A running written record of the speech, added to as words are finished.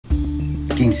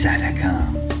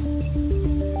GameSide.com.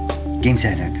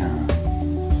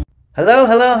 GameSide.com.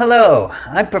 Hello.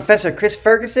 I'm Professor Chris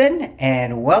Ferguson,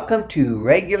 and welcome to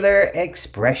Regular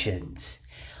Expressions,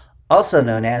 also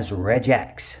known as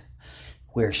regex,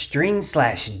 where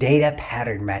string/data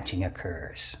pattern matching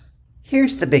occurs.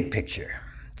 Here's the big picture.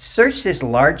 Search this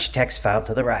large text file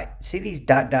to the right. See these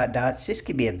dots? This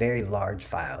could be a very large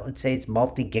file. Let's say it's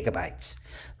multi-gigabytes.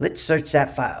 Let's search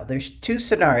that file. There's two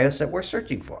scenarios that we're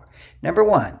searching for. Number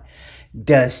one,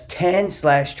 does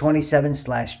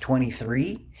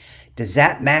 10/27/23, does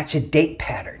that match a date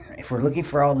pattern? If we're looking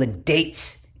for all the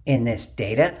dates in this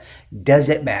data, does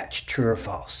it match, true or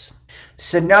false?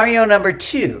 Scenario number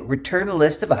two, return a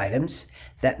list of items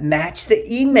that match the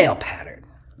email pattern.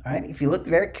 All right, if you look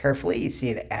very carefully, you see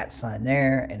an @ sign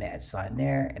there, an @ sign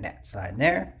there, an @ sign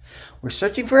there. We're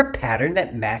searching for a pattern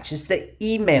that matches the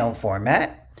email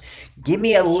format. Give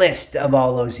me a list of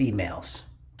all those emails.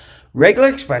 Regular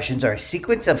expressions are a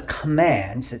sequence of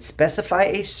commands that specify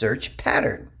a search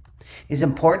pattern. It is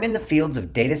important in the fields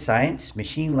of data science,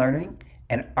 machine learning,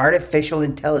 and artificial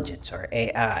intelligence, or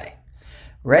AI.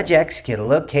 Regex can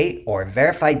locate or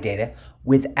verify data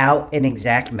without an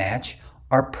exact match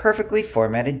or perfectly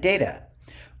formatted data.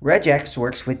 Regex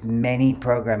works with many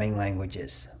programming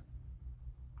languages.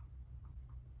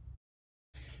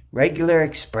 Regular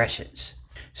expressions.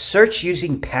 Search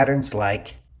using patterns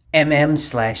like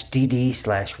mm/dd/yy.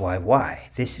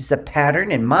 This is the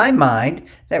pattern in my mind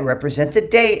that represents a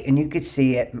date, and you could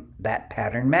see that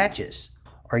pattern matches.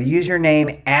 Or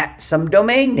username @ some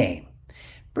domain name.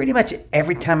 Pretty much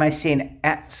every time I see an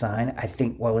 @ sign, I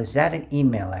think, well, is that an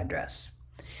email address?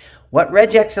 What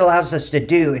regex allows us to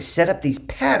do is set up these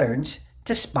patterns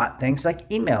to spot things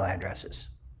like email addresses.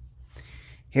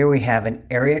 Here we have an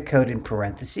area code in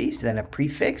parentheses, then a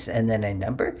prefix, and then a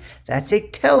number. That's a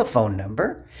telephone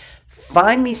number.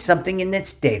 Find me something in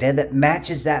this data that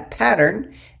matches that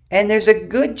pattern, and there's a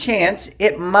good chance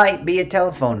it might be a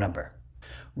telephone number.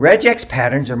 Regex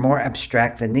patterns are more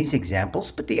abstract than these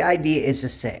examples, but the idea is the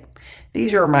same.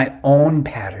 These are my own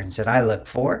patterns that I look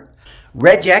for.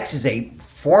 Regex is a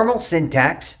formal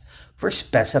syntax for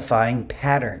specifying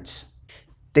patterns.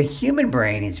 The human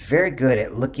brain is very good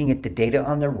at looking at the data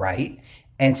on the right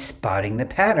and spotting the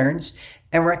patterns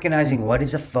and recognizing what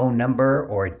is a phone number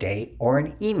or a date or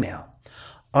an email.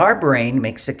 Our brain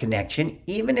makes a connection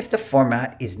even if the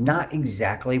format is not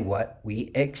exactly what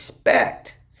we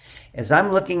expect. As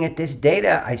I'm looking at this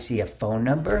data, I see a phone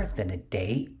number, then a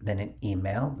date, then an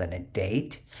email, then a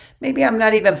date. Maybe I'm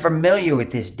not even familiar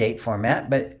with this date format,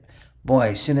 but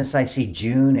boy, as soon as I see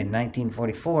June in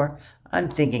 1944, I'm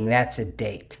thinking that's a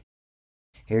date.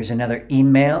 Here's another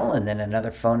email, and then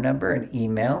another phone number, an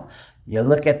email. You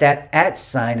look at that @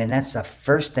 sign, and that's the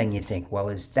first thing you think, well,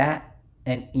 is that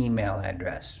an email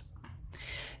address?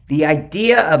 The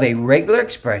idea of a regular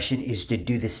expression is to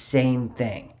do the same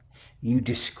thing. You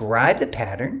describe the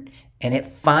pattern, and it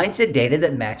finds the data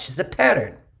that matches the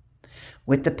pattern.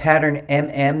 With the pattern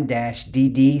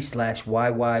mm-dd/yyyy,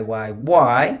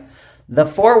 the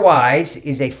 4 Ys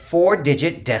is a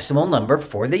 4-digit decimal number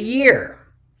for the year.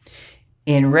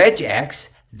 In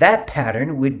regex, that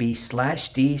pattern would be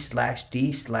 /d/d/d/d/d.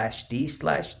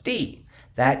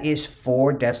 That is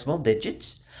 4 decimal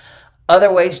digits.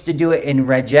 Other ways to do it in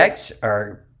regex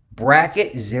are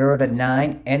bracket 0 to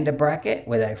 9, end of bracket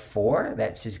with a 4.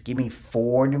 That says give me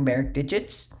 4 numeric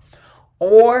digits.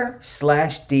 Or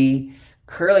 /d,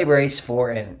 curly brace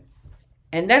 4 n.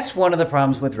 And that's one of the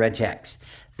problems with regex.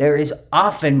 There is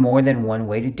often more than one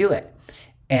way to do it.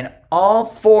 And all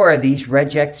 4 of these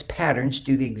regex patterns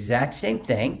do the exact same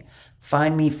thing.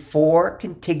 Find me 4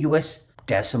 contiguous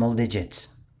decimal digits.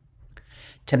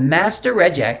 To master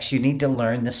regex, you need to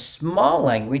learn the small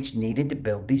language needed to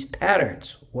build these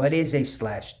patterns. What is a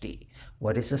 /d?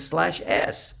 What is a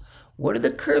 /s? What do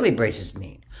the curly braces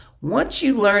mean? Once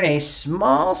you learn a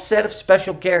small set of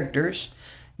special characters,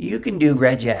 you can do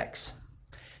regex.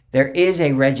 There is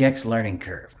a regex learning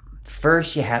curve.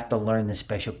 First, you have to learn the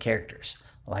special characters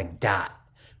like dot,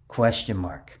 question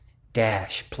mark,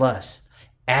 dash, plus,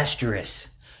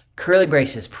 asterisk, curly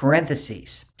braces,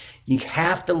 parentheses. You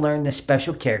have to learn the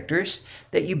special characters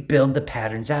that you build the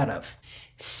patterns out of.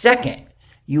 Second,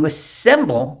 you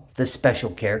assemble the special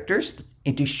characters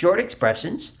into short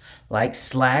expressions like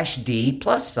 /d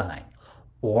plus sign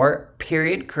or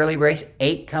period curly brace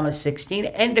 8, 16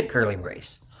 end of curly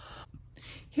brace.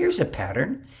 Here's a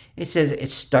pattern. It says it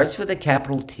starts with a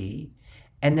capital T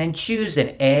and then choose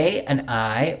an A, an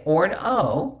I, or an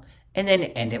O, and then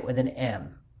end it with an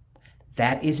M.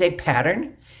 That is a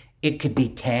pattern. It could be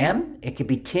Tam, it could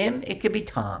be Tim, it could be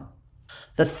Tom.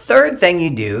 The third thing you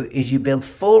do is you build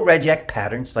full regex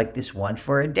patterns like this one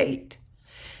for a date.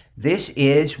 This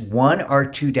is 1 or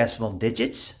 2 decimal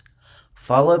digits,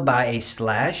 followed by a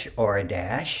slash or a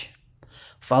dash,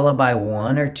 followed by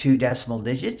 1 or 2 decimal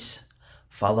digits,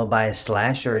 followed by a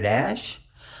slash or a dash,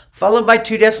 followed by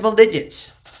 2 decimal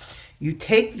digits. You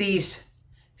take these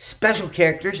special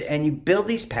characters and you build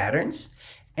these patterns,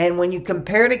 and when you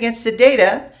compare it against the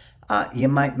data, you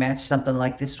might match something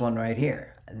like this one right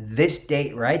here. This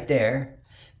date right there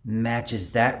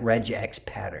matches that regex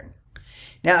pattern.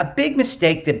 Now, a big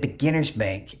mistake that beginners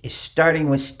make is starting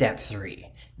with step 3.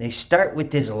 They start with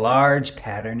this large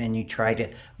pattern and you try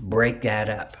to break that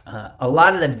up. A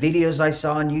lot of the videos I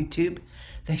saw on YouTube,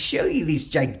 they show you these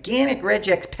gigantic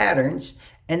regex patterns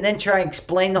and then try and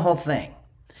explain the whole thing.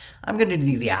 I'm going to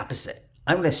do the opposite.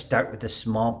 I'm going to start with the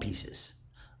small pieces.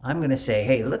 I'm going to say,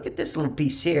 hey, look at this little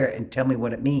piece here and tell me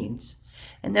what it means.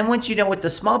 And then once you know what the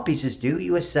small pieces do,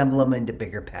 you assemble them into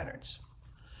bigger patterns.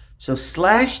 So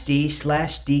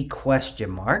 /D question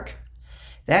mark,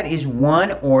 that is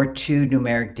 1 or 2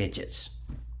 numeric digits.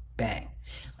 Bang.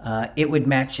 It would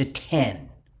match a 10,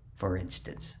 for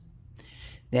instance.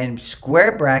 Then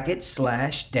square brackets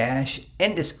slash dash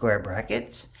into square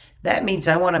brackets. That means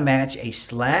I want to match a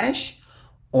slash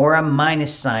or a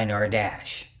minus sign or a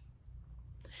dash.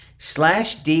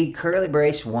 /D curly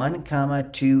brace 1,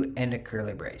 2 and a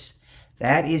curly brace.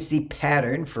 That is the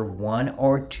pattern for 1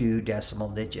 or 2 decimal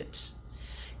digits.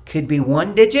 Could be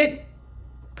 1 digit,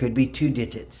 could be 2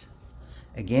 digits.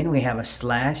 Again, we have a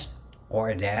slash or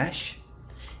a dash.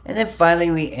 And then finally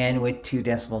we end with 2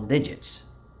 decimal digits.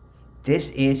 This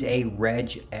is a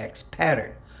regex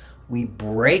pattern. We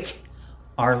break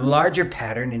our larger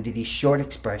pattern into these short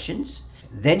expressions.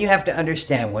 Then you have to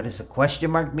understand, what does a question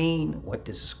mark mean? What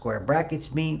does the square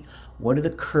brackets mean? What do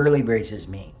the curly braces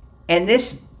mean? And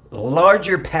this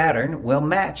larger pattern will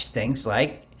match things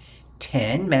like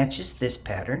 10 matches this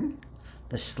pattern.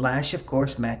 The slash, of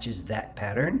course, matches that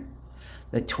pattern.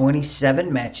 The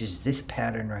 27 matches this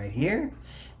pattern right here.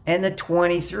 And the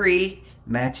 23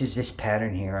 matches this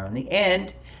pattern here on the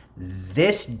end.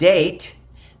 This date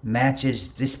matches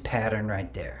this pattern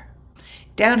right there.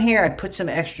 Down here, I put some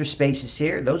extra spaces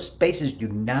here. Those spaces do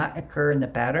not occur in the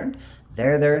pattern.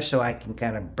 They're there so I can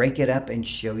kind of break it up and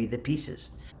show you the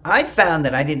pieces. I found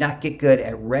that I did not get good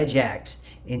at regex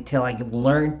until I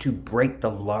learned to break the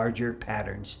larger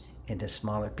patterns into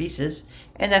smaller pieces,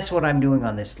 and that's what I'm doing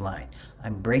on this line.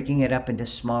 I'm breaking it up into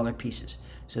smaller pieces.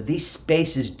 So these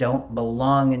spaces don't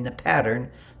belong in the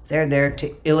pattern. They're there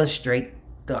to illustrate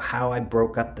how I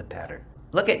broke up the pattern.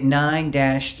 Look at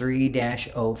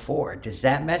 9-3-04. Does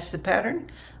that match the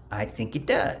pattern? I think it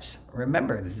does.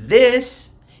 Remember,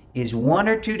 this is 1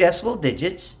 or 2 decimal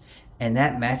digits, and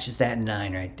that matches that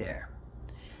 9 right there.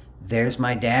 There's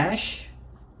my dash,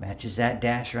 matches that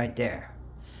dash right there.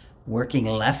 Working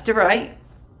left to right,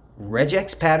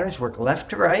 regex patterns work left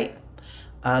to right.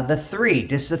 The 3,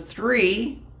 does the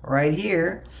 3 right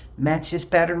here match this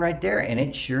pattern right there? And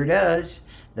it sure does.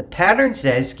 The pattern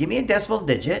says, give me a decimal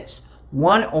digit,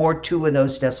 1 or 2 of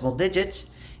those decimal digits,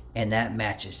 and that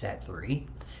matches that 3.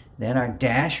 Then our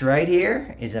dash right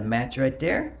here is a match right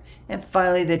there. And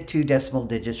finally, the 2 decimal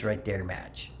digits right there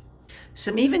match.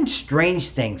 Some even strange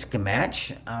things can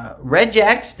match.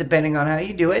 Regex, depending on how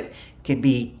you do it, can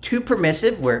be too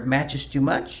permissive where it matches too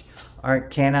much, or it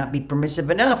cannot be permissive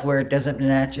enough where it doesn't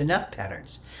match enough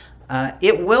patterns.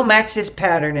 It will match this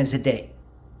pattern as a date.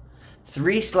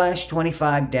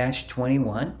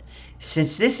 3/25-21.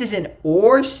 Since this is an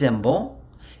OR symbol,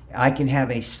 I can have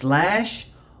a slash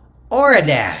or a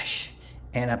dash.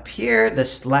 And up here, the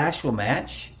slash will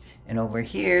match. And over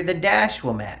here, the dash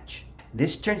will match.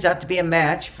 This turns out to be a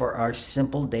match for our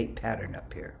simple date pattern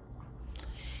up here.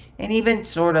 And even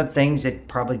sort of things that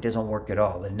probably doesn't work at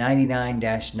all. The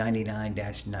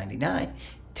 99-99-99.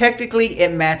 Technically,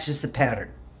 it matches the pattern.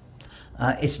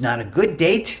 It's not a good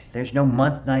date. There's no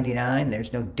month 99.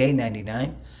 There's no day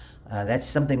 99. That's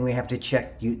something we have to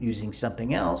check using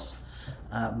something else.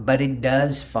 But it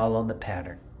does follow the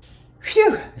pattern.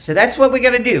 Phew! So that's what we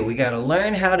got to do. We got to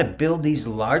learn how to build these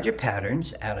larger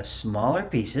patterns out of smaller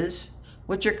pieces,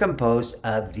 which are composed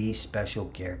of these special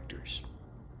characters.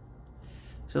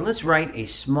 So let's write a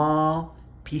small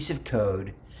piece of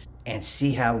code and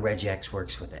see how regex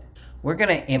works with it. We're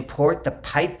going to import the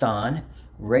Python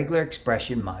regular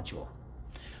expression module.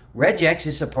 Regex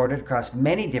is supported across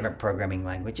many different programming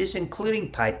languages,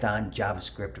 including Python,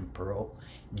 JavaScript, and Perl,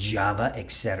 Java,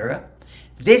 etc.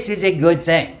 This is a good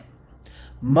thing.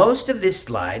 Most of this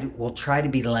slide will try to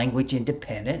be language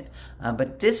independent,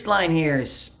 but this line here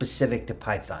is specific to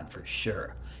Python for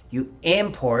sure. you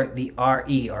import the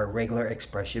RE, or regular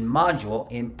expression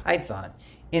module, in Python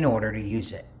in order to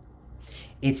use it.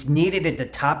 It's needed at the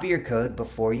top of your code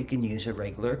before you can use a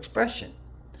regular expression.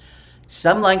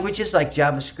 Some languages like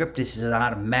JavaScript, this is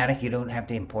automatic, you don't have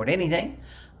to import anything.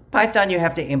 Python, you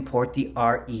have to import the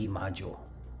RE module.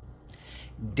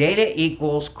 Data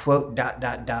equals quote dot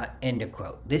dot dot end of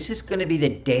quote. This is going to be the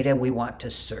data we want to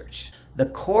search. The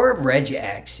core of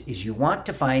regex is you want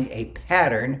to find a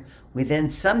pattern within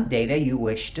some data you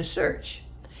wish to search.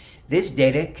 This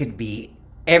data could be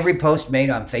every post made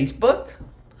on Facebook,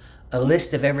 a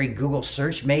list of every Google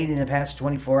search made in the past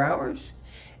 24 hours,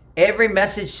 every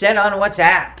message sent on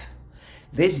WhatsApp.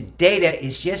 This data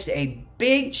is just a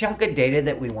big chunk of data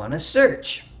that we want to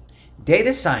search.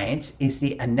 Data science is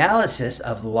the analysis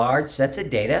of large sets of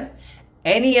data.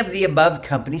 Any of the above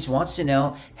companies wants to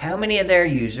know how many of their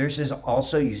users is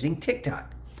also using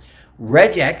TikTok.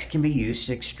 Regex can be used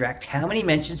to extract how many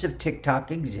mentions of TikTok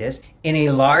exist in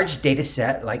a large data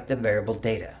set like the variable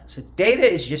data. So data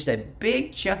is just a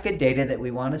big chunk of data that we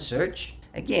want to search.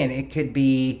 Again, it could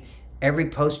be every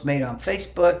post made on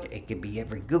Facebook. It could be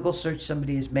every Google search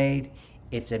somebody has made.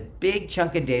 It's a big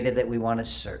chunk of data that we want to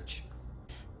search.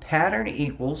 Pattern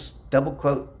equals double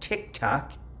quote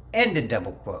TikTok end of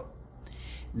double quote.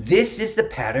 This is the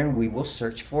pattern we will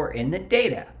search for in the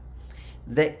data.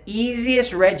 The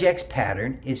easiest regex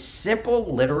pattern is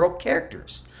simple literal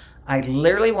characters. I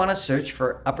literally want to search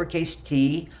for uppercase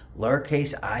T,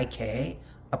 lowercase ik,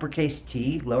 uppercase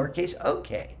T, lowercase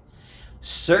ok.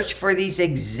 Search for these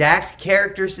exact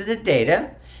characters in the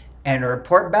data and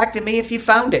report back to me if you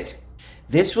found it.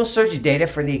 This will search data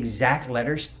for the exact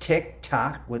letters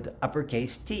TikTok with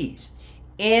uppercase T's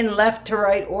in left to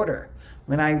right order.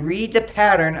 When I read the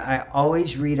pattern, I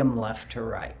always read them left to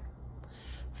right.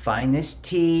 Find this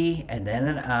T and then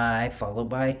an I followed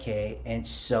by a K and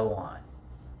so on.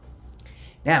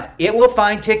 Now, it will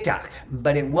find TikTok,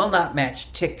 but it will not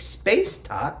match tick space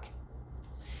talk.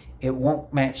 It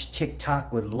won't match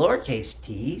TikTok with lowercase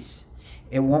t's.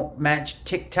 It won't match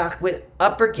TikTok with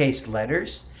uppercase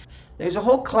letters. There's a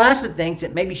whole class of things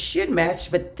that maybe should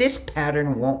match, but this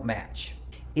pattern won't match.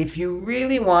 If you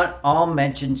really want all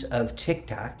mentions of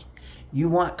TikTok, you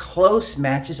want close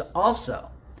matches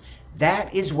also.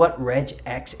 That is what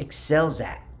regex excels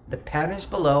at. The patterns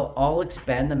below all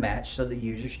expand the match so the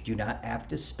users do not have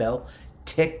to spell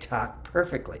TikTok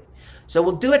perfectly. So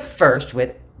we'll do it first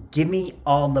with give me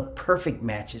all the perfect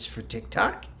matches for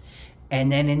TikTok.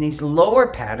 And then in these lower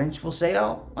patterns, we'll say,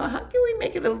 oh, well, how can we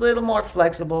make it a little more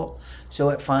flexible so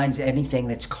it finds anything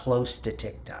that's close to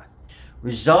TikTok?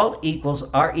 Result equals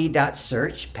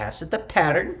re.search, pass it the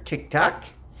pattern, TikTok,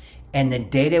 and the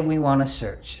data we want to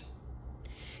search.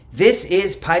 This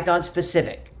is Python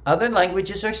specific. Other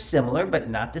languages are similar, but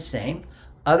not the same.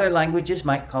 Other languages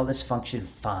might call this function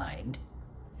find.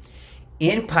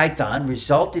 In Python,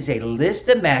 result is a list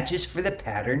of matches for the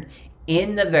pattern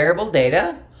in the variable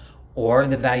data, or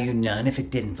the value none if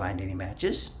it didn't find any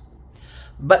matches,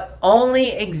 but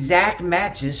only exact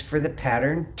matches for the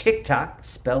pattern TikTok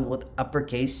spelled with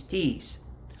uppercase T's.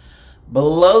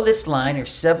 Below this line are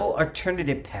several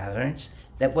alternative patterns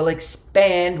that will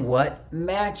expand what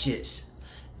matches.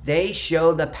 They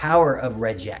show the power of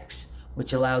regex,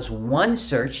 which allows one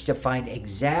search to find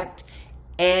exact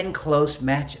and close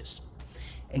matches.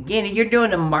 Again, you're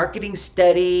doing a marketing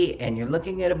study and you're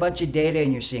looking at a bunch of data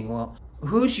and you're seeing, well,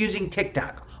 who's using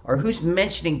TikTok or who's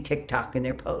mentioning TikTok in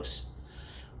their posts?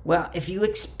 Well, if you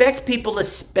expect people to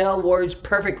spell words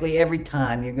perfectly every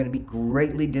time, you're going to be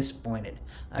greatly disappointed.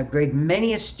 I've graded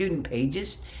many student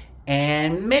pages,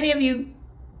 and many of you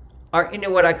are into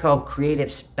what I call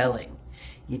creative spelling.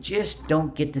 You just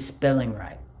don't get the spelling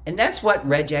right. And that's what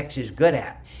regex is good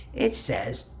at. It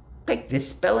says, pick this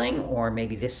spelling, or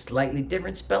maybe this slightly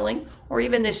different spelling, or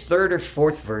even this third or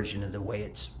fourth version of the way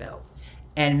it's spelled,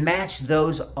 and match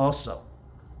those also.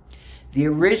 The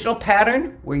original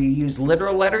pattern, where you use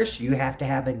literal letters, you have to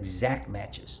have exact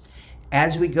matches.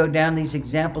 As we go down these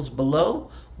examples below,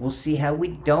 we'll see how we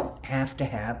don't have to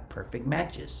have perfect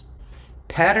matches.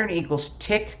 Pattern equals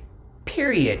tick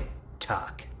period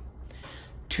talk.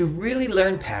 To really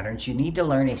learn patterns, you need to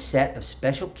learn a set of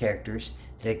special characters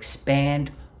that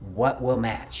expand what will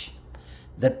match.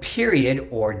 The period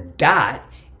or dot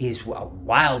is a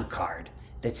wild card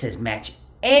that says match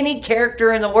any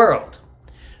character in the world.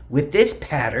 With this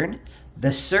pattern,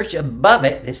 the search above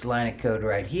it, this line of code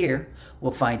right here,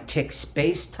 will find tick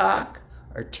space talk,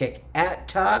 or tick at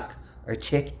talk, or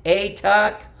tick a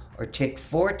talk, or tick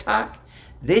for talk.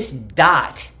 This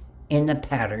dot in the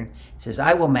pattern says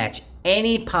I will match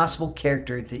any possible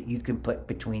character that you can put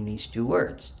between these two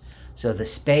words. So the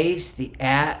space, the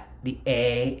at, the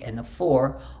a, and the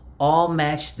for all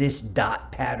match this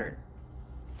dot pattern.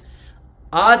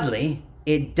 Oddly,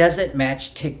 it doesn't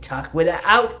match tick-tock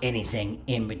without anything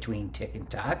in between tick and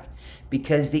tock,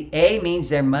 because the A means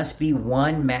there must be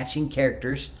one matching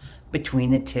characters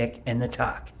between the tick and the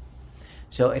tock.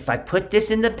 So if I put this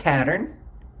in the pattern,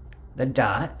 the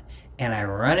dot, and I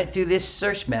run it through this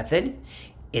search method,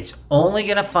 it's only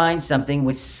going to find something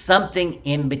with something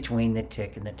in between the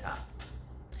tick and the tock.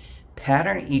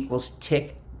 Pattern equals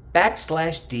tick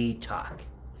 \d tock.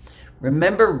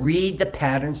 Remember, read the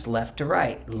patterns left to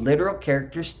right. Literal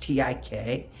characters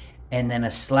TIK, and then a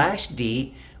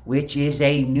 /D, which is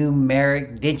a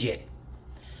numeric digit.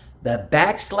 The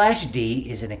 \D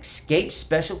is an escape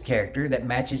special character that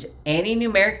matches any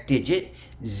numeric digit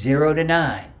 0 to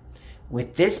 9.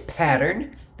 With this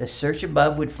pattern, the search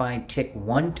above would find tick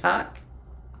 1 tock,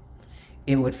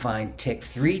 it would find tick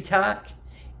 3 tock,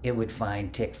 it would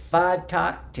find tick 5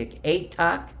 tock, tick 8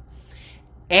 tock.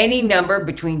 Any number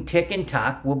between tick and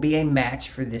tock will be a match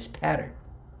for this pattern.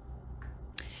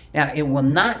 Now, it will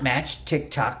not match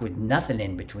tick tock with nothing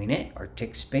in between it, or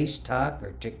tick space tock,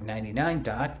 or tick 99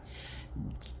 tock.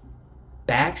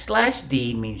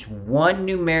 \D means one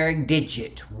numeric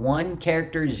digit, one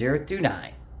character 0 through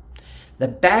 9. The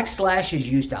backslash is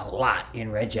used a lot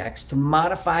in regex to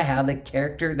modify how the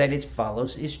character that it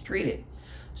follows is treated.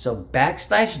 So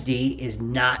 \D is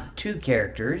not two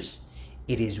characters,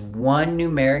 it is one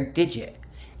numeric digit.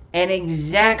 And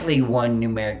exactly one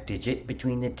numeric digit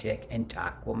between the tick and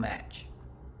tock will match.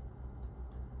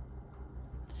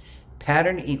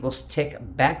 Pattern equals tick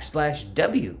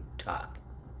 \W tock.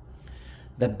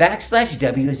 The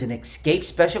 \W is an escape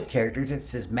special character that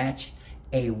says match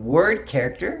a word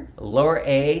character, lower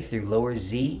a through lower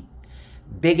z,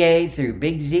 big A through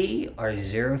big Z, or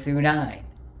 0 through 9.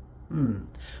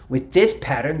 With this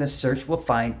pattern, the search will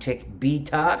find tick B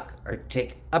tock, or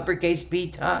tick uppercase B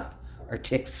tock, or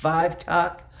tick 5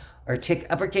 tock, or tick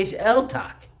uppercase L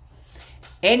tock.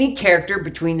 Any character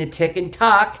between the tick and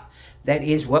tock that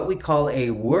is what we call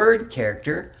a word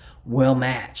character will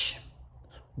match.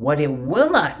 What it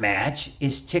will not match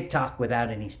is tick tock without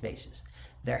any spaces.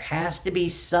 There has to be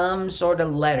some sort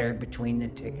of letter between the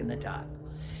tick and the tock.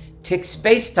 Tick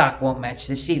space tock won't match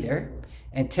this either,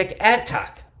 and tick at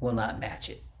tock will not match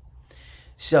it.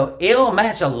 So it'll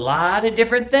match a lot of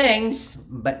different things,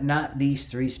 but not these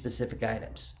three specific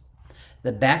items.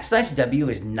 The \W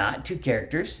is not two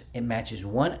characters. It matches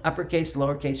one uppercase,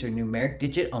 lowercase, or numeric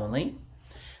digit only.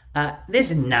 This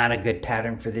is not a good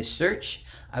pattern for this search.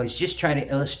 I was just trying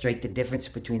to illustrate the difference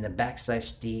between the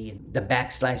 \D and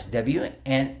the \W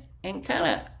and kind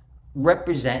of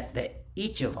represent that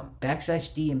each of them,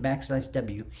 \D and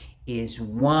 \W, is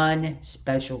one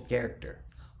special character,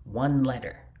 one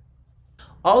letter.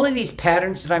 All of these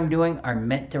patterns that I'm doing are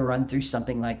meant to run through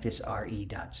something like this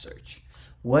re.search.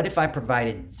 What if I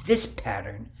provided this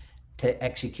pattern to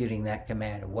executing that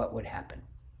command? What would happen?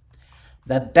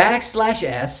 The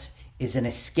 \S is an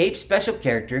escape special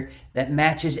character that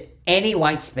matches any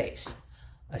white space,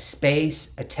 a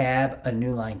space, a tab, a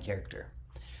new line character.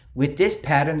 With this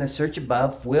pattern, the search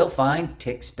above will find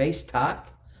tick space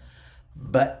tock,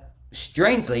 but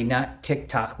strangely not tick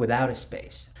tock without a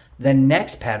space. The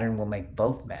next pattern will make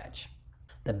both match.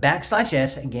 The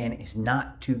 \S, again, is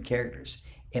not two characters.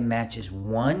 It matches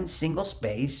one single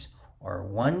space, or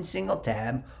one single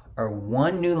tab, or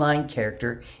one new line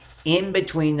character in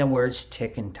between the words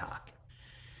tick and tock.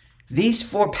 These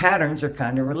four patterns are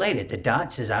kind of related. The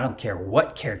dot says, I don't care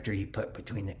what character you put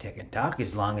between the tick and tock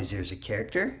as long as there's a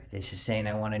character. This is saying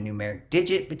I want a numeric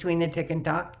digit between the tick and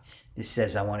tock. This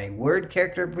says I want a word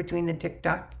character between the tick and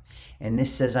tock. And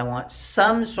this says I want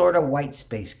some sort of white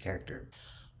space character.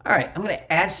 All right, I'm going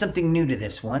to add something new to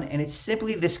this one, and it's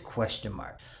simply this question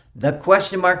mark. The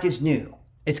question mark is new.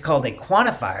 It's called a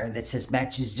quantifier that says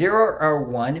match 0 or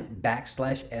 1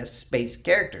 \S space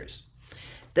characters.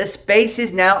 The space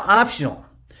is now optional.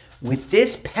 With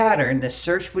this pattern, the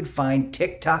search would find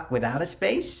tick tock without a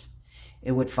space.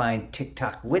 It would find tick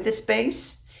tock with a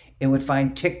space. It would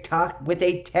find tick tock with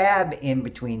a tab in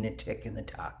between the tick and the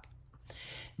tock.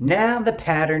 Now the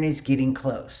pattern is getting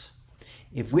close.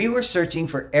 If we were searching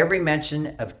for every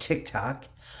mention of tick tock,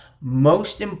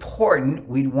 most important,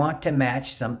 we'd want to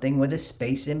match something with a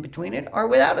space in between it or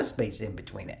without a space in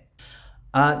between it.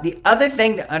 The other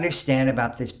thing to understand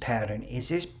about this pattern is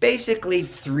there's basically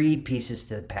three pieces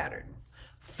to the pattern.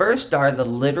 First are the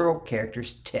literal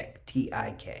characters tick,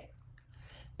 T-I-K.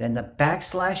 Then the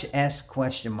 \S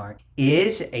question mark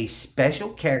is a special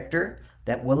character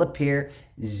that will appear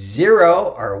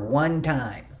 0 or 1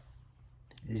 time.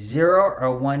 0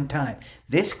 or 1 time.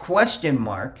 This question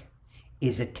mark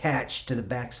is attached to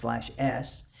the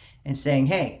 \s and saying,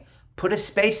 hey, put a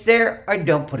space there or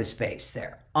don't put a space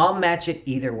there. I'll match it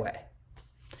either way.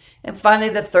 And finally,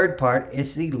 the third part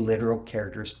is the literal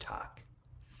characters talk.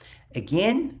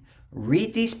 Again,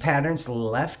 read these patterns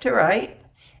left to right,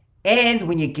 and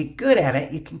when you get good at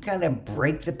it, you can kind of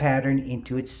break the pattern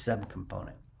into its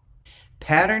subcomponent.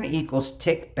 Pattern equals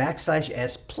tick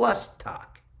 \s plus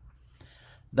talk.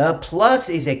 The plus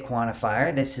is a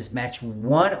quantifier that says match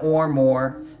one or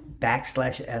more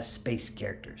 \s space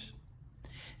characters.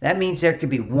 That means there could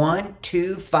be 1,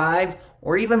 2, 5,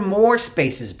 or even more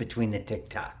spaces between the tick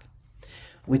tock.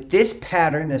 With this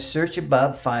pattern, the search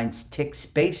above finds tick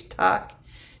space talk,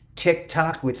 tick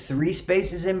tock with 3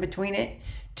 spaces in between it,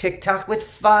 tick tock with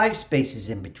 5 spaces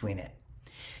in between it.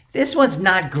 This one's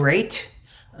not great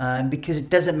because it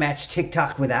doesn't match tick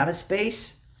tock without a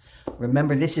space.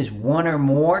 Remember, this is 1 or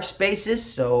more spaces,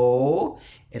 so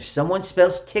if someone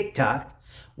spells tick tock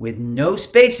with no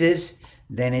spaces,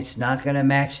 then it's not going to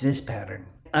match this pattern.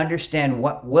 Understand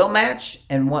what will match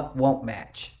and what won't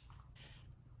match.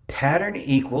 Pattern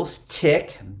equals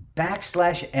tick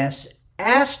 \s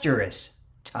asterisk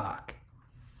talk.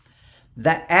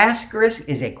 The asterisk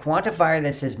is a quantifier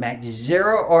that says match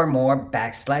 0 or more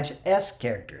 \s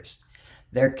characters.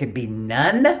 There could be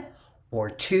none, or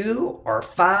 2, or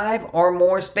 5, or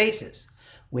more spaces.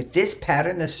 With this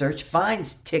pattern, the search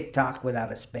finds tick tock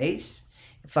without a space.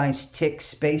 It finds tick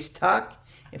space talk.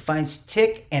 It finds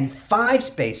tick and 5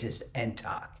 spaces and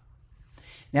talk.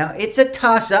 Now, it's a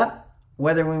toss-up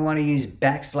whether we want to use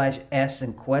 \s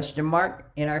and question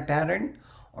mark in our pattern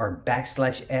or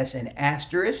 \s and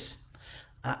asterisk.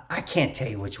 I can't tell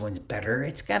you which one's better.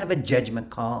 It's kind of a judgment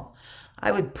call.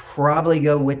 I would probably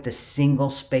go with the single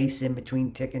space in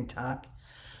between tick and talk.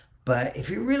 But if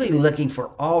you're really looking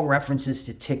for all references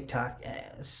to tick tock,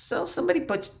 so somebody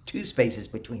puts 2 spaces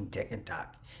between tick and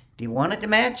talk. Do you want it to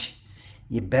match?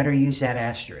 You better use that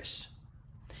asterisk.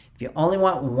 If you only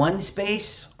want 1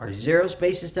 space or 0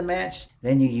 spaces to match,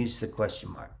 then you use the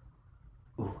question mark.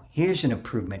 Ooh, here's an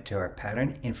improvement to our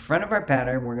pattern. In front of our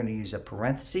pattern, we're going to use a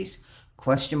parentheses,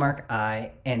 question mark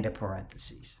I, and a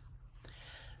parentheses.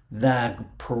 The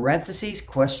parentheses,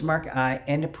 question mark I,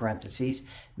 and a parentheses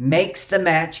makes the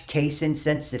match case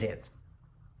insensitive.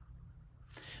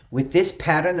 With this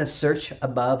pattern, the search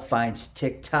above finds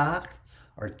tick tock,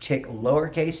 or tick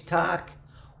lowercase talk,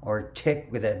 or tick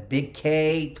with a big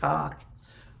K talk.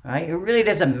 Right? It really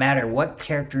doesn't matter what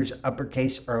character's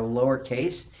uppercase or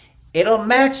lowercase. It'll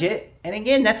match it. And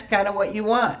again, that's kind of what you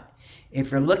want.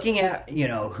 If you're looking at,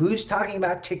 who's talking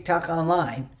about TikTok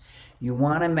online, you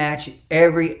want to match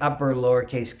every upper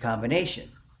lowercase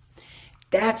combination.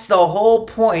 That's the whole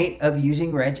point of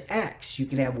using regex. You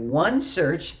can have one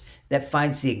search that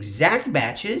finds the exact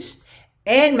matches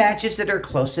and matches that are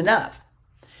close enough.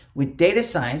 With data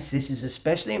science, this is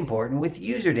especially important with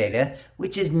user data,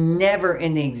 which is never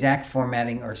in the exact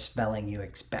formatting or spelling you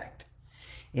expect.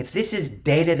 If this is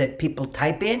data that people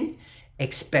type in,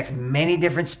 expect many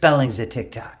different spellings of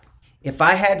TikTok. If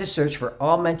I had to search for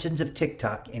all mentions of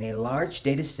TikTok in a large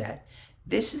data set,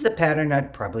 this is the pattern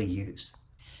I'd probably use.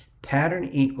 Pattern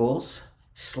equals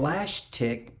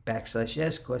 /tick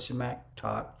 \s question mark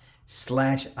talk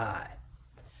 /I.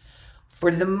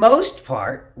 For the most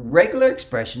part, regular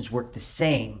expressions work the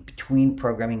same between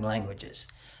programming languages,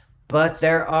 but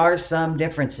there are some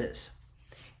differences.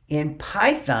 In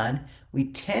Python, we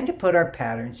tend to put our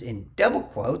patterns in double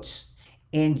quotes.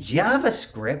 In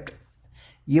JavaScript,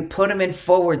 you put them in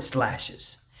forward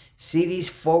slashes. See these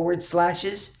forward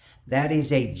slashes? That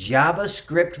is a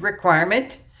JavaScript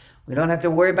requirement. We don't have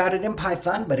to worry about it in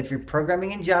Python, but if you're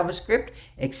programming in JavaScript,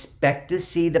 expect to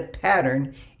see the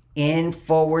pattern in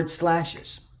forward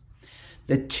slashes.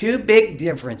 The 2 big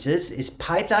differences is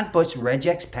Python puts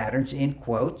regex patterns in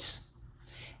quotes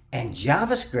and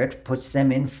JavaScript puts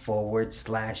them in forward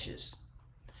slashes.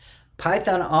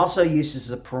 Python also uses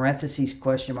the parentheses,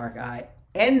 question mark I,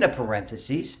 and the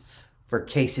parentheses for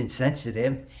case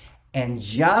insensitive, and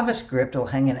JavaScript will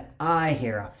hang an I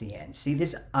here off the end. See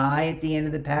this I at the end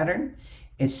of the pattern?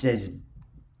 It says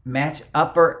match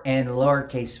upper and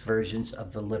lowercase versions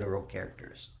of the literal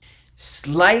characters.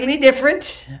 Slightly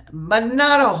different, but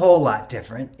not a whole lot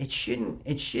different. It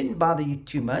shouldn't bother you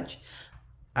too much.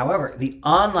 However, the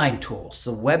online tools,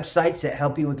 the websites that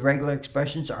help you with regular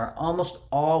expressions are almost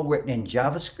all written in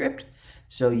JavaScript,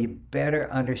 so you better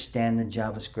understand the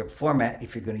JavaScript format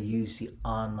if you're going to use the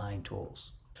online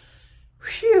tools.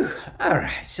 Phew, all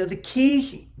right, so the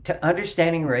key to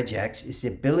understanding regex is the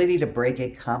ability to break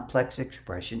a complex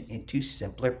expression into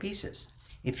simpler pieces.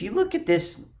 If you look at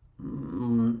this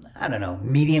I don't know,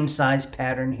 medium-sized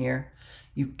pattern here.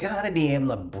 You've got to be able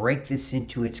to break this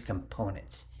into its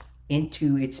components,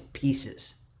 into its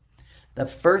pieces. The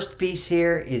first piece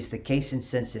here is the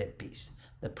case-insensitive piece.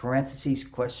 The parentheses,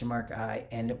 question mark I,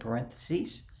 end of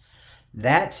parentheses.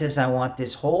 That says I want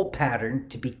this whole pattern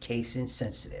to be case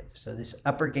insensitive. So this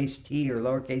uppercase T or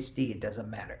lowercase t, it doesn't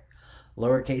matter.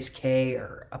 Lowercase k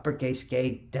or uppercase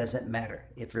k doesn't matter.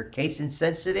 If you're case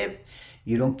insensitive,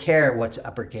 you don't care what's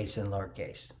uppercase and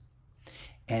lowercase.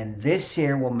 And this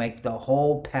here will make the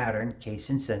whole pattern case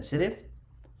insensitive.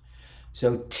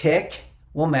 So tick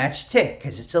will match tick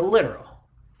because it's a literal.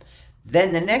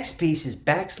 Then the next piece is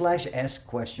 \s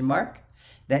question mark.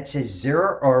 That says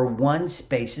 0 or 1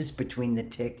 spaces between the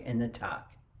tick and the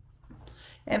talk.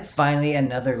 And finally,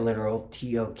 another literal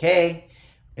TOK.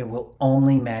 It will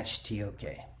only match TOK.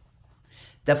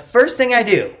 The first thing I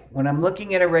do when I'm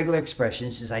looking at irregular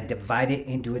expressions is I divide it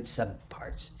into its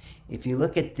subparts. If you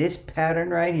look at this pattern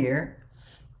right here,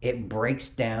 it breaks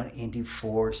down into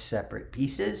 4 separate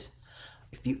pieces.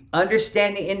 If you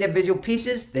understand the individual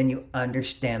pieces, then you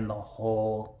understand the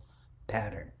whole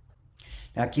pattern.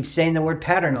 Now, I keep saying the word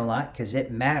pattern a lot because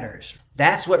it matters.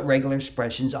 That's what regular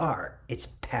expressions are. It's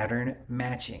pattern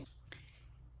matching.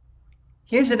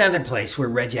 Here's another place where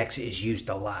regex is used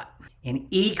a lot. In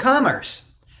e-commerce,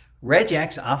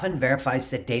 regex often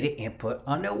verifies the data input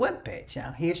on a web page.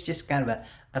 Now, here's just kind of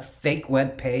a fake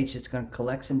web page that's going to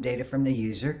collect some data from the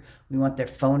user. We want their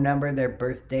phone number, their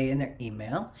birthday, and their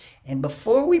email. And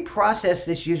before we process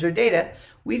this user data,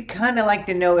 we'd kind of like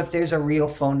to know if there's a real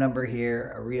phone number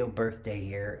here, a real birthday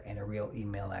here, and a real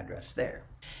email address there.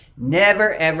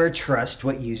 Never ever trust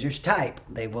what users type.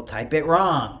 They will type it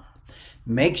wrong.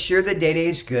 Make sure the data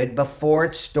is good before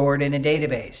it's stored in a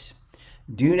database.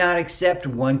 Do not accept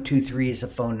 123 as a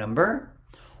phone number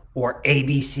or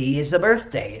ABC as a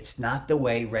birthday. It's not the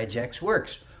way regex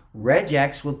works.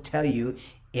 Regex will tell you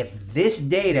if this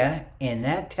data in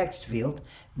that text field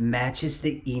matches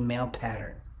the email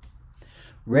pattern.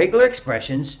 Regular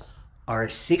expressions are a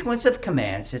sequence of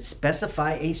commands that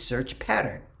specify a search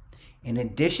pattern. In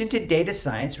addition to data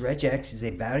science, regex is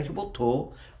a valuable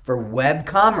tool for web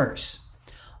commerce.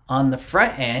 On the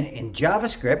front end, in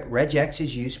JavaScript, regex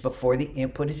is used before the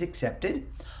input is accepted.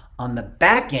 On the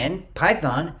back end,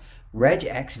 Python,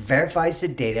 regex verifies the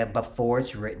data before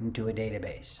it's written to a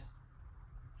database.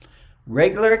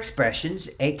 Regular expressions,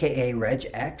 aka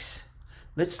regex.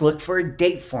 Let's look for a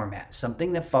date format,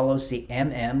 something that follows the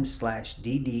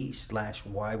mm/dd/yy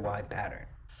pattern.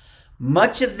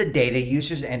 Much of the data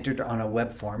users entered on a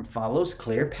web form follows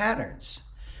clear patterns.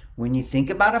 When you think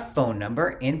about a phone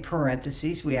number, in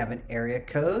parentheses, we have an area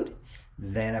code,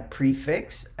 then a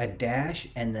prefix, a dash,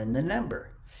 and then the number.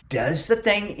 Does the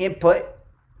thing input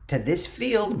to this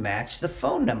field match the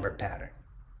phone number pattern?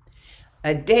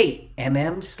 A date,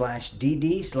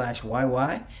 mm/dd/yy.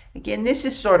 Again, this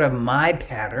is sort of my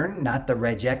pattern, not the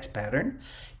regex pattern.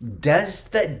 Does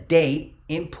the date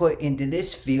input into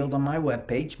this field on my web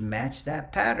page match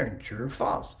that pattern, true or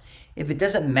false? If it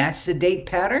doesn't match the date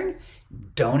pattern,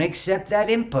 don't accept that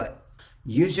input.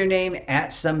 Username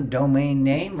at some domain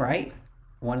name, right?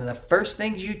 One of the first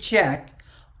things you check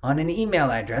on an email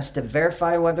address to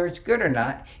verify whether it's good or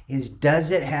not is,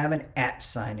 does it have an @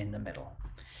 sign in the middle?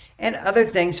 And other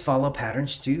things follow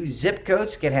patterns too. Zip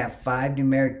codes can have 5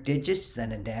 numeric digits,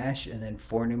 then a dash, and then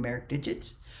 4 numeric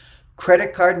digits.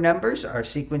 Credit card numbers are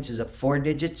sequences of 4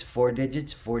 digits, 4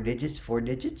 digits, 4 digits, 4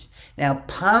 digits. Now, #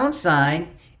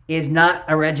 is not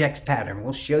a regex pattern.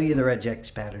 We'll show you the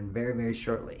regex pattern very, very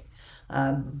shortly.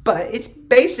 But it's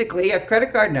basically a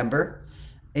credit card number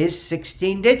is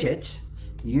 16 digits,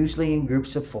 usually in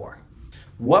groups of 4.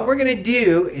 What we're going to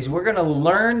do is we're going to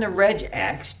learn the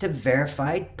regex to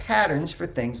verify patterns for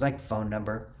things like phone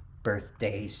number,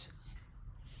 birthdays.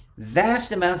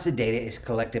 Vast amounts of data is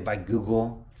collected by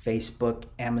Google, Facebook,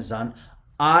 Amazon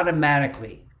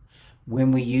automatically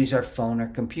when we use our phone or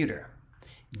computer.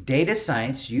 Data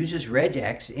science uses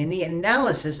regex in the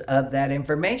analysis of that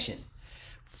information.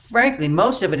 Frankly,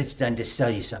 most of it is done to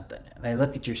sell you something. They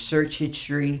look at your search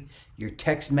history, your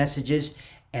text messages,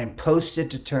 and post to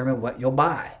determine what you'll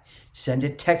buy. Send a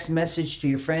text message to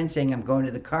your friend saying, I'm going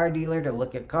to the car dealer to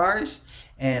look at cars,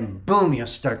 and boom, you'll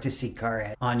start to see car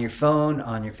ads on your phone,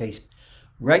 on your Facebook.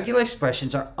 Regular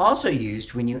expressions are also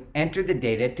used when you enter the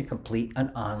data to complete an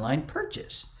online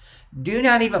purchase. Do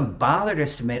not even bother to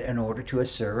submit an order to a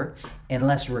server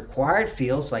unless required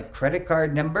fields like credit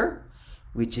card number,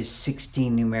 which is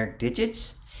 16 numeric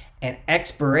digits, and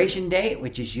expiration date,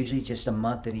 which is usually just a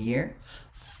month and a year,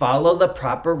 follow the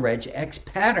proper regex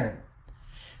pattern.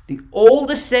 The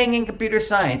oldest saying in computer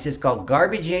science is called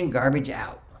garbage in, garbage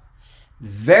out.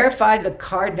 Verify the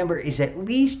card number is at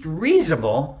least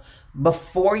reasonable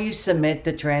before you submit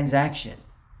the transaction.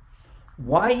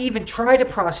 Why even try to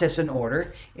process an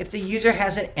order if the user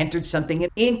hasn't entered something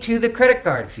into the credit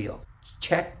card field?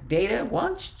 Check data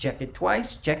once, check it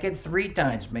twice, check it 3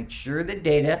 times. Make sure the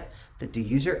data that the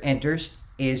user enters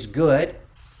is good.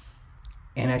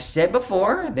 And I said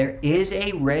before, there is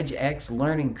a regex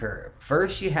learning curve.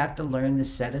 First, you have to learn the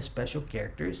set of special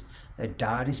characters. The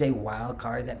dot is a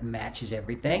wildcard that matches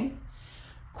everything.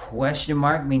 Question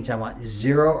mark means I want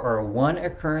 0 or 1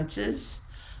 occurrences.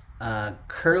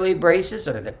 Curly braces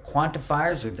are the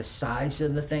quantifiers or the size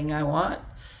of the thing I want.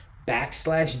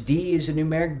 \D is a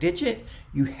numeric digit.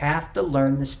 You have to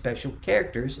learn the special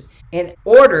characters in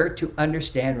order to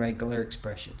understand regular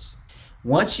expressions.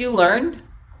 Once you learn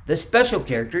the special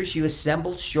characters, you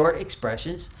assemble short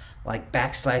expressions like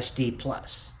 \D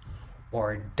plus,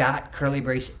 or dot curly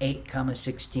brace 8 comma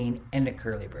 16 end of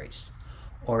curly brace,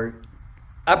 or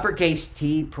uppercase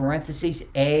T parentheses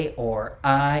A or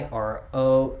I or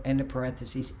O end of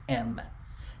parentheses M.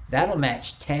 That'll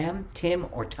match Tam, Tim,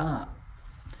 or Tom.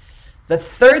 The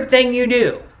third thing you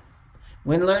do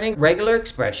when learning regular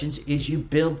expressions is you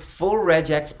build full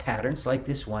regex patterns like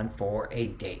this one for a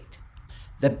date.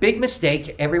 The big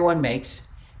mistake everyone makes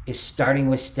is starting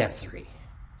with step 3.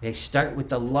 They start with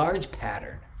the large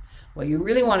pattern. What you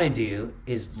really want to do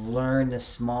is learn the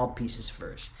small pieces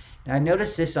first. Now I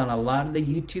noticed this on a lot of the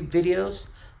YouTube videos.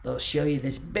 They'll show you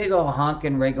this big old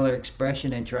honking regular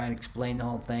expression and try and explain the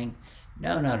whole thing.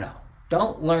 No.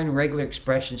 Don't learn regular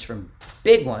expressions from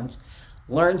big ones.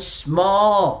 Learn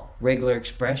small regular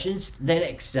expressions, then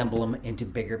assemble them into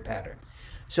bigger patterns.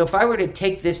 So if I were to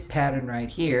take this pattern right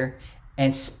here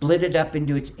and split it up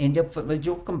into its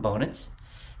individual components,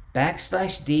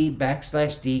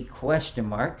 \D question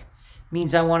mark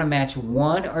means I want to match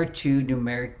 1 or 2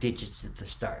 numeric digits at the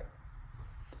start.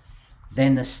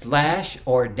 Then the slash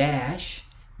or dash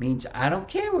means I don't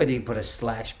care whether you put a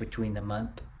slash between the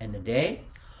month and the day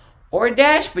or a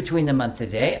dash between the month and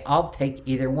the day. I'll take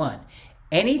either one.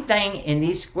 Anything in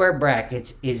these square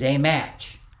brackets is a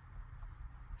match.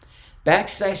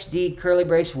 \D curly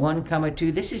brace 1 comma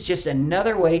 2. This is just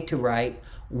another way to write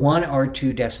 1 or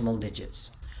 2 decimal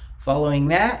digits. Following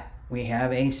that, we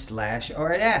have a slash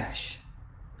or a dash.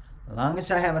 As long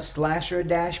as I have a slash or a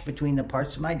dash between the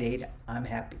parts of my date, I'm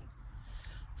happy.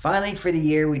 Finally, for the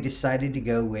year, we decided to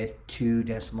go with 2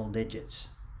 decimal digits.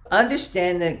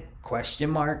 Understand the question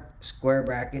mark, square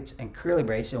brackets, and curly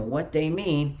brace and what they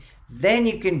mean. Then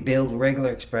you can build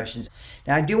regular expressions.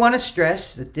 Now, I do want to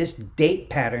stress that this date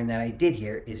pattern that I did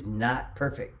here is not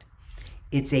perfect.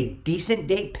 It's a decent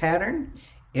date pattern.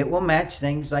 It will match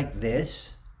things like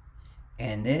this,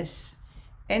 and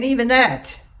even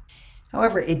that.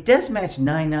 However, it does match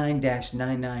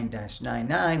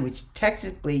 99-99-99, which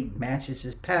technically matches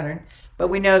this pattern, but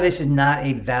we know this is not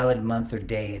a valid month or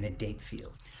day in a date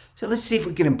field. So let's see if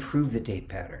we can improve the date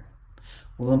pattern.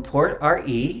 We'll import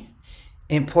RE,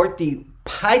 import the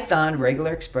Python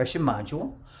regular expression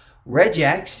module.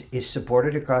 Regex is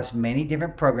supported across many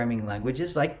different programming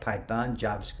languages like Python,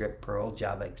 JavaScript, Perl,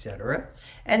 Java, etc.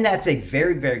 And that's a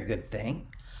very, very good thing.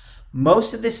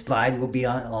 Most of this slide will be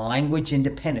on language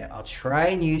independent. I'll try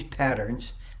and use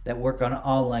patterns that work on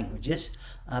all languages,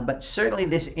 but certainly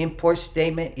this import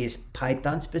statement is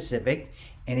Python specific,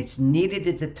 and it's needed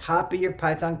at the top of your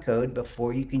Python code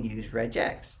before you can use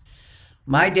regex.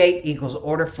 MyDate equals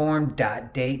order form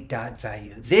dot date dot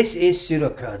value. This is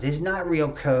pseudocode. This is not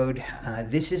real code.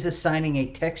 This is assigning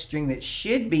a text string that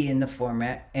should be in the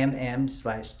format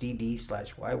mm/dd/yy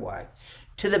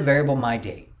to the variable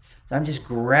MyDate. So I'm just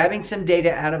grabbing some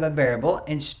data out of a variable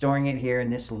and storing it here in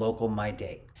this local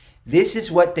MyDate. This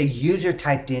is what the user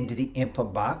typed into the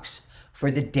input box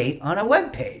for the date on a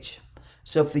web page.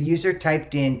 So if the user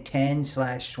typed in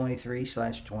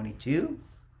 10/23/22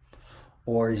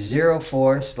 or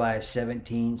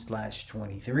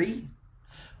 04/17/23,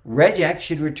 regex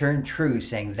should return true,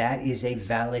 saying that is a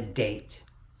valid date.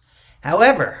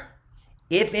 However,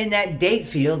 if in that date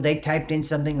field they typed in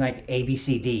something like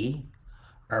ABCD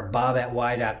or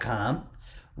bob@y.com,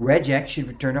 regex should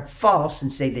return a false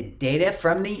and say the data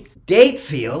from the date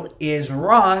field is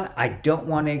wrong. I don't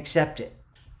want to accept it.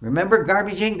 Remember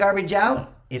garbage in, garbage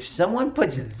out? If someone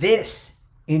puts this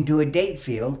into a date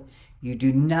field, you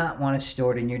do not want to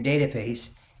store it in your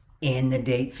database in the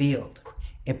date field.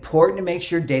 Important to make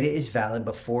sure data is valid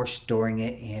before storing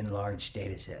it in large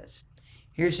data sets.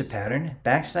 Here's the pattern: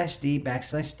 \D \D \D \D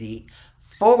 \D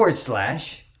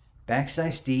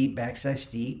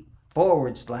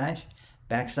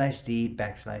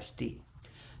 \D.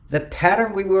 The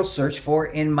pattern we will search for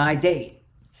in MyDate.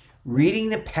 Reading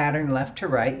the pattern left to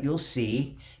right, you'll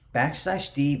see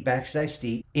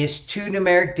 \D is 2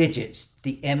 numeric digits,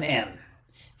 the MM.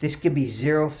 This could be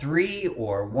 03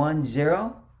 or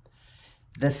 10.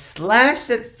 The slash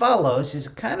that follows is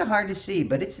kind of hard to see,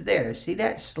 but it's there. See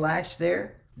that slash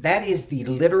there? That is the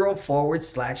literal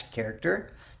 /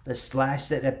 character, the slash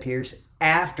that appears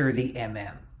after the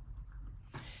MM.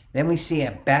 Then we see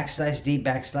a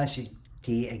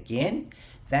 \D again.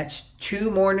 That's 2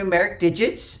 more numeric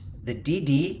digits, the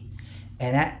DD,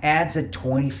 and that adds a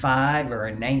 25 or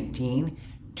a 19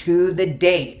 to the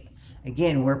date.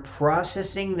 Again, we're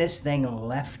processing this thing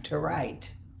left to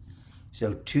right.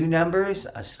 So 2 numbers,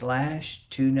 a slash,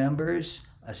 2 numbers,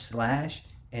 a slash,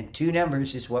 and 2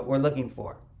 numbers is what we're looking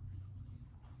for.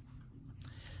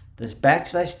 This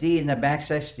 \D and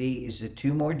the \D is the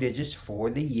 2 more digits for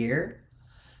the year.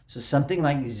 So something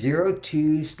like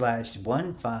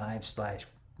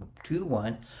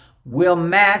 02/15/21 will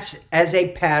match as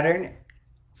a pattern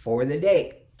for the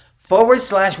date.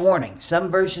 /warning. Some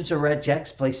versions of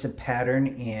regex place the pattern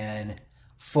in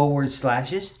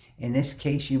 /. In this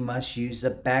case, you must use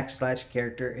the \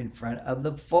 character in front of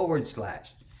the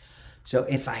 /. So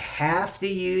if I have to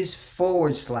use /,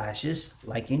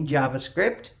 like in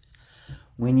JavaScript,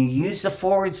 when you use the /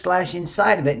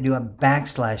 inside of it, do a \/, a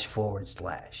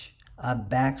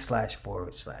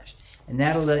 \/. And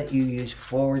that'll let you use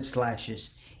 //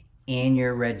 in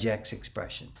your regex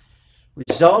expression.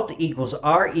 Result equals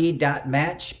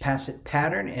re.match, pass it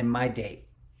pattern, and my date.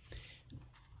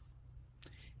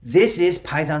 This is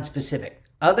Python specific.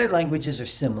 Other languages are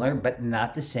similar, but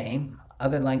not the same.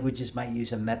 Other languages might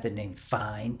use a method named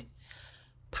find.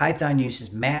 Python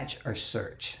uses match or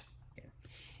search.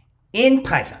 In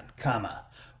Python,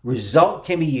 result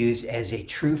can be used as a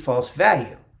true-false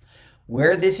value.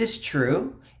 Where this is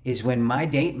true is when my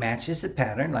date matches the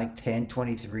pattern, like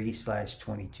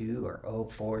 10/23/22 or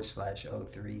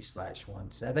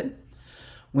 04/03/17.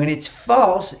 When it's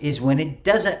false is when it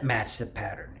doesn't match the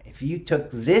pattern. If you took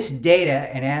this data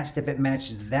and asked if it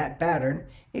matched that pattern,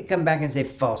 it'd come back and say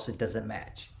false, it doesn't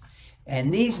match.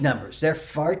 And these numbers, they're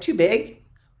far too big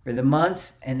for the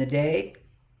month and the day.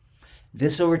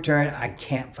 This will return, I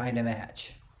can't find a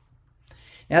match.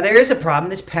 Now there is a problem.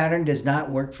 This pattern does not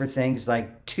work for things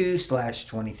like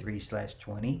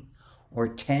 2/23/20 or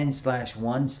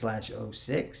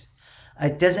 10/1/06.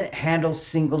 It doesn't handle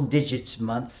single digits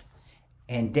month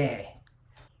and day.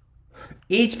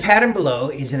 Each pattern below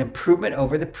is an improvement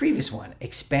over the previous one,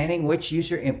 expanding which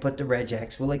user input the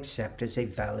regex will accept as a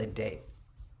valid date.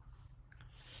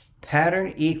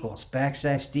 Pattern equals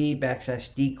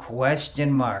 \D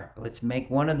question mark. Let's make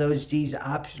one of those D's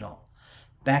optional.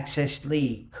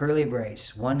 \D curly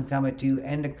brace 1, 2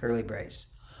 end of curly brace,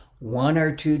 1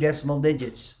 or 2 decimal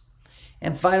digits.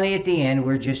 And finally at the end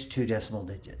we're just 2 decimal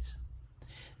digits.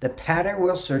 The pattern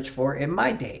we'll search for in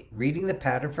my date. Reading the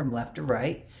pattern from left to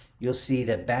right, you'll see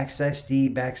the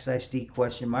 \D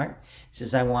question mark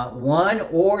says I want 1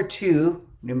 or 2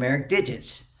 numeric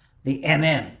digits, the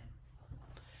MM,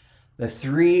 the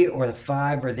 3 or the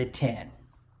 5 or the 10.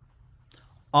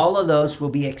 All of those will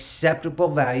be acceptable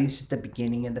values at the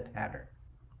beginning of the pattern.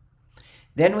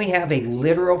 Then we have a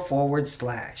literal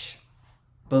 /.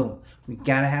 Boom. We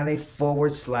got to have a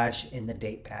 / in the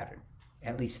date pattern,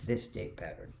 at least this date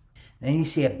pattern. Then you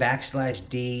see a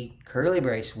 \D curly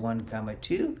brace 1,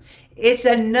 2. It's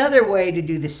another way to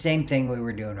do the same thing we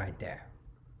were doing right there.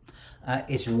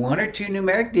 It's 1 or 2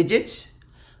 numeric digits.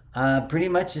 Pretty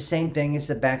much the same thing as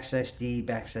the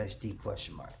 \D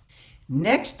question mark.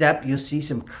 Next up, you'll see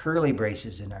some curly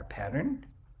braces in our pattern.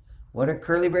 What are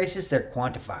curly braces? They're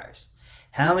quantifiers.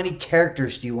 How many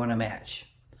characters do you want to match?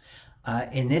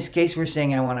 In this case, we're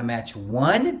saying I want to match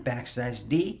 1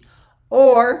 \D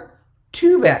or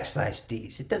 2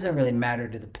 \Ds. It doesn't really matter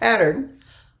to the pattern.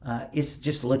 It's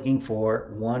just looking for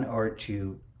 1 or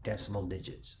 2 decimal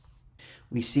digits.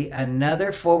 We see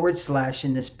another /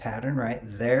 in this pattern right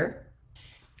there.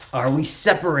 Are we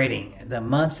separating the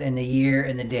month and the year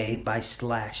and the day by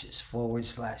slashes,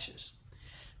 /?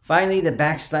 Finally,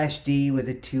 the \D with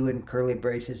the 2 in curly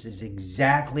braces is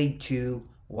exactly 2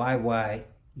 YY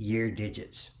year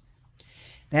digits.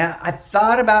 Now, I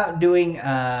thought about doing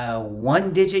a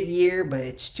 1-digit year, but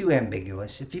it's too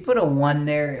ambiguous. If you put a 1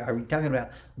 there, are we talking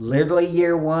about literally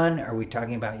year 1? Are we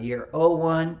talking about year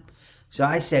 01? So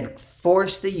I said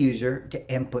force the user to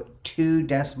input 2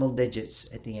 decimal digits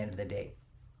at the end of the day.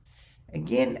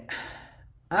 Again,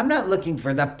 I'm not looking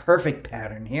for the perfect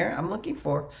pattern here. I'm looking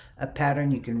for a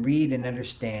pattern you can read and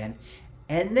understand,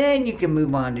 and then you can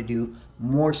move on to do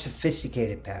more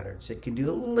sophisticated patterns that can do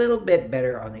a little bit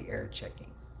better on the error checking.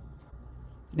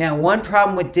 Now, one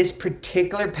problem with this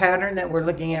particular pattern that we're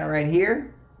looking at right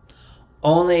here,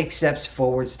 only accepts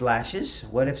forward slashes.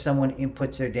 What if someone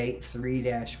inputs their date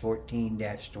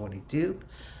 3-14-22?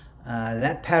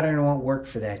 That pattern won't work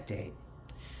for that date.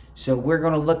 So we're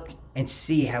going to look and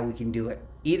see how we can do it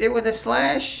either with a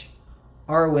slash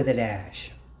or with a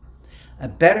dash. A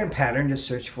better pattern to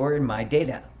search for in my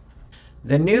data.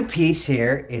 The new piece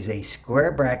here is a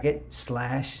square bracket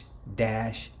slash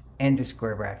dash end of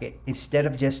square bracket instead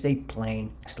of just a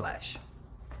plain slash.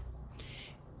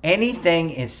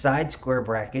 Anything inside square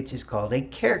brackets is called a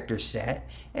character set,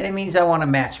 and it means I want to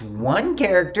match one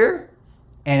character,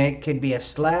 and it could be a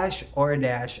slash or a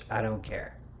dash, I don't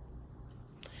care.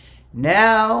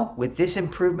 Now, with this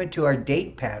improvement to our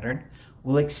date pattern,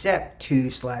 we'll accept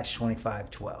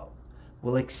 2/2512.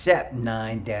 We'll accept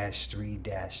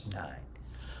 9-3-9.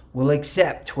 We'll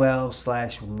accept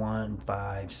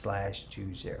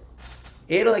 12/15/20.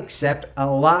 It'll accept a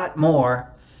lot more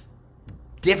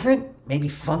different, maybe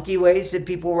funky ways that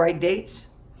people write dates.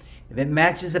 If it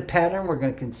matches a pattern, we're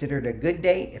going to consider it a good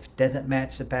date. If it doesn't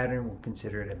match the pattern, we'll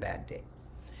consider it a bad date.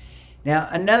 Now,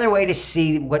 another way to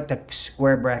see what the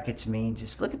square brackets means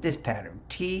is look at this pattern.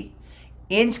 T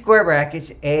in square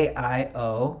brackets,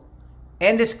 A-I-O,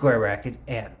 end of square brackets,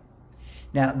 M.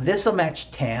 Now, this will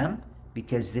match TAM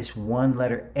because this one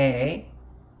letter A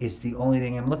is the only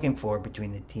thing I'm looking for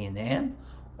between the T and the M,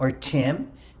 or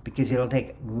TIM, because it'll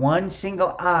take one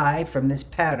single I from this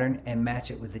pattern and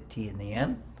match it with the T and the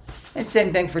M. And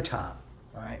same thing for Tom.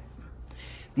 All right.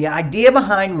 The idea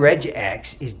behind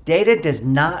regex is data does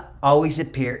not always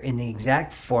appear in the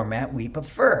exact format we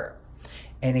prefer.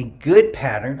 And a good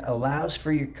pattern allows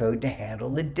for your code to handle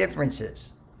the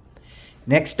differences.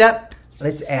 Next up,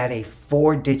 let's add a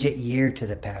 4-digit year to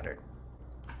the pattern.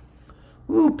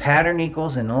 Ooh, pattern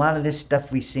equals and a lot of this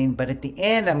stuff we've seen, but at the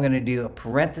end I'm going to do a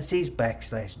parentheses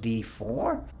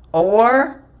 \D4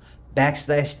 or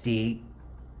 \D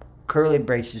curly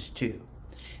braces 2.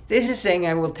 This is saying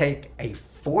I will take a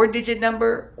 4-digit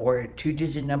number or a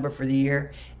 2-digit number for the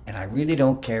year, and I really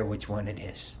don't care which one it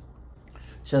is.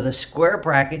 So the square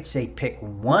brackets say pick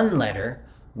one letter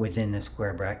within the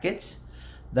square brackets.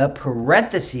 The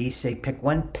parentheses say pick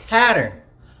one pattern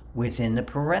within the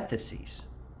parentheses.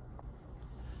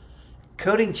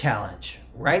 Coding challenge.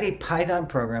 Write a Python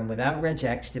program without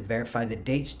regex to verify the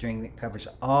date string that covers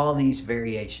all these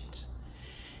variations.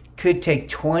 Could take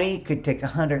 20, could take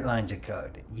 100 lines of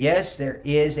code. Yes, there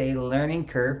is a learning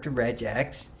curve to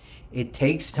regex. It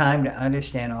takes time to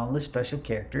understand all the special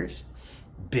characters,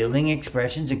 building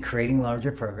expressions, and creating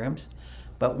larger programs.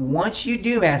 But once you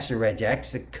do master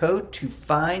regex, the code to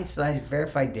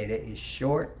find/verify data is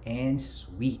short and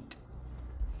sweet.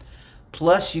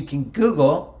 Plus, you can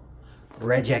Google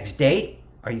regex date,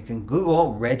 or you can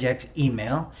Google regex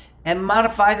email and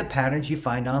modify the patterns you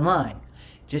find online.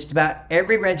 Just about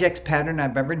every regex pattern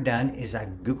I've ever done is I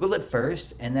Google it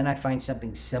first, and then I find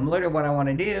something similar to what I want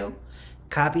to do,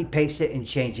 copy, paste it, and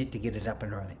change it to get it up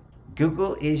and running.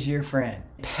 Google is your friend.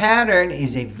 Pattern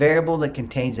is a variable that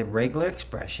contains a regular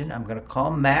expression. I'm going to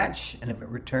call match, and if it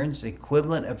returns the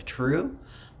equivalent of true,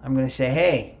 I'm going to say,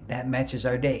 hey, that matches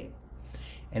our date.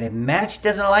 And if match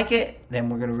doesn't like it, then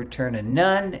we're going to return a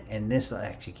none, and this will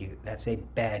execute. That's a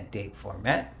bad date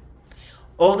format.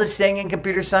 Oldest saying in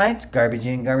computer science, garbage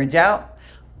in, garbage out.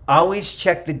 Always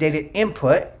check the data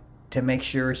input to make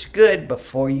sure it's good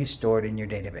before you store it in your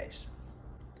database.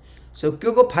 So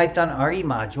Google Python RE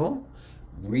module,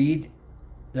 read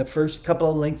the first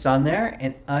couple of links on there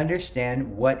and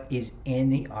understand what is in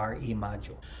the RE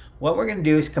module. What we're going to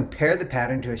do is compare the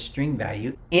pattern to a string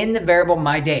value in the variable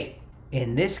myDate.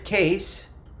 In this case,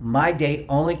 myDate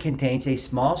only contains a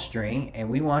small string, and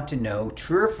we want to know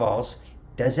true or false,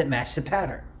 does it match the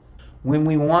pattern? When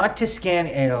we want to scan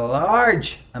a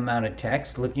large amount of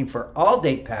text looking for all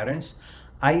date patterns,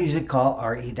 I usually call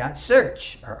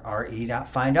re.search or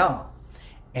re.findAll,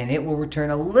 and it will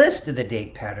return a list of the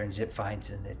date patterns it finds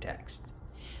in the text.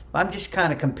 If I'm just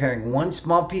kind of comparing one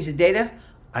small piece of data,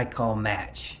 I call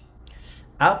match.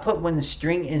 Output when the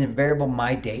string in the variable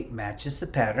myDate matches the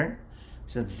pattern.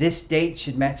 So this date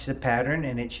should match the pattern,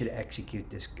 and it should execute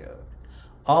this code.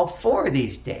 All 4 of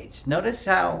these dates, notice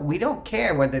how we don't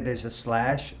care whether there's a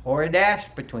slash or a dash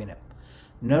between them.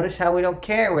 Notice how we don't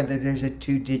care whether there's a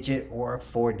 2-digit or a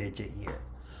 4-digit year.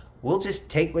 We'll just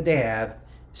take what they have,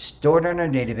 store it in our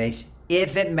database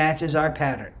if it matches our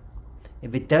pattern.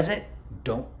 If it doesn't,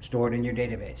 don't store it in your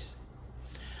database.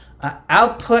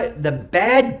 Output the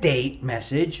bad date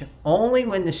message only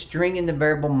when the string in the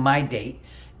variable myDate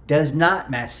does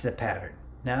not match the pattern.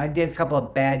 Now I did a couple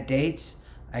of bad dates.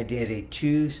 I did a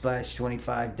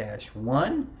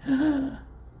 2/25-1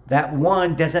 That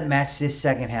 1 doesn't match this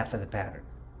second half of the pattern.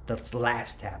 The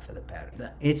last half of the pattern.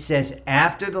 It says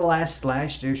after the last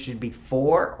slash there should be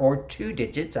 4 or 2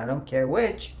 digits, I don't care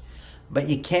which, but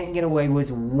you can't get away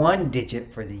with 1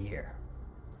 digit for the year.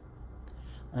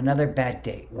 Another bad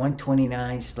date,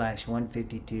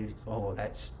 129/152. Oh,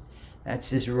 that's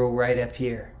this rule right up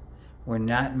here. We're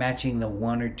not matching the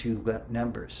 1 or 2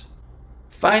 numbers.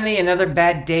 Finally, another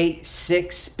bad date,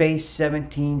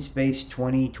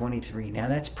 6/17/2023. Now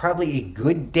that's probably a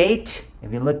good date.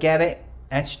 If you look at it,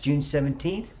 that's June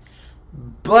 17th.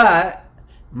 But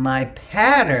my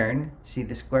pattern, see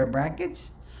the square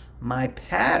brackets? My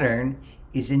pattern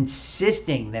is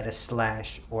insisting that a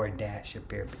slash or a dash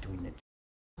appear between the two.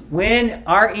 When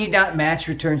re.match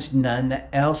returns none,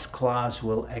 the else clause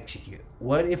will execute.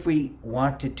 What if we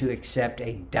wanted to accept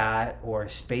a dot or a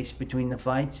space between the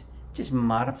flights? Just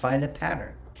modify the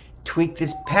pattern. Tweak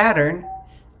this pattern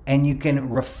and you can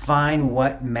refine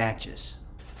what matches.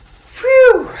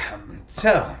 Phew!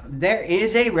 So there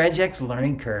is a regex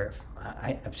learning curve.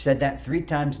 I've said that 3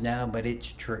 times now, but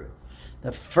it's true.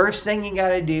 The first thing you got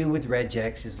to do with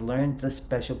regex is learn the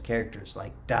special characters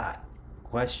like dot,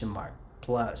 question mark,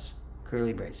 plus,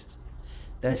 curly braces.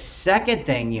 The second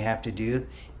thing you have to do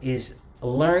is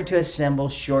learn to assemble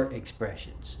short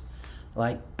expressions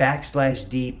like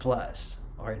 \d plus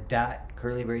or dot,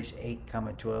 curly brace 8,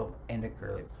 12, end of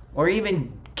curly, or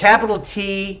even capital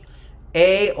T,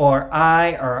 A or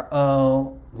I or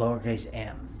O, lowercase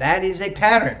m. That is a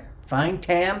pattern. Find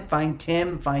Tam, find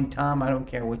Tim, find Tom, I don't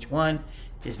care which one.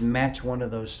 Just match one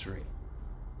of those 3.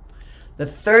 The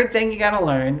third thing you got to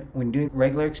learn when doing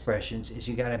regular expressions is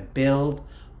you got to build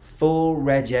full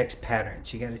regex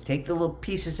patterns. You got to take the little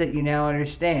pieces that you now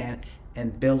understand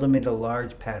and build them into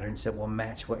large patterns that will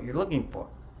match what you're looking for.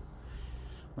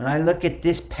 When I look at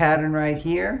this pattern right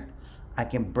here, I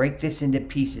can break this into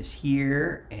pieces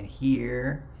here and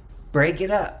here. Break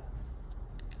it up.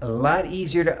 A lot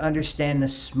easier to understand the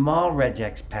small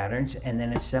regex patterns and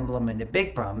then assemble them into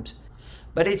big problems.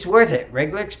 But it's worth it.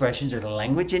 Regular expressions are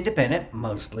language independent,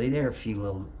 mostly. There are a few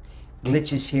little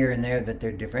glitches here and there that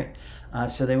they're different.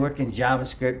 So they work in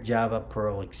JavaScript, Java,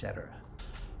 Perl, etc.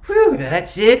 Whew,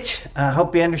 that's it. I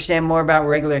hope you understand more about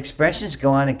regular expressions.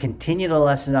 Go on and continue the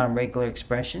lesson on regular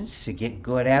expressions to get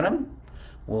good at them.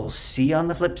 We'll see you on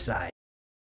the flip side.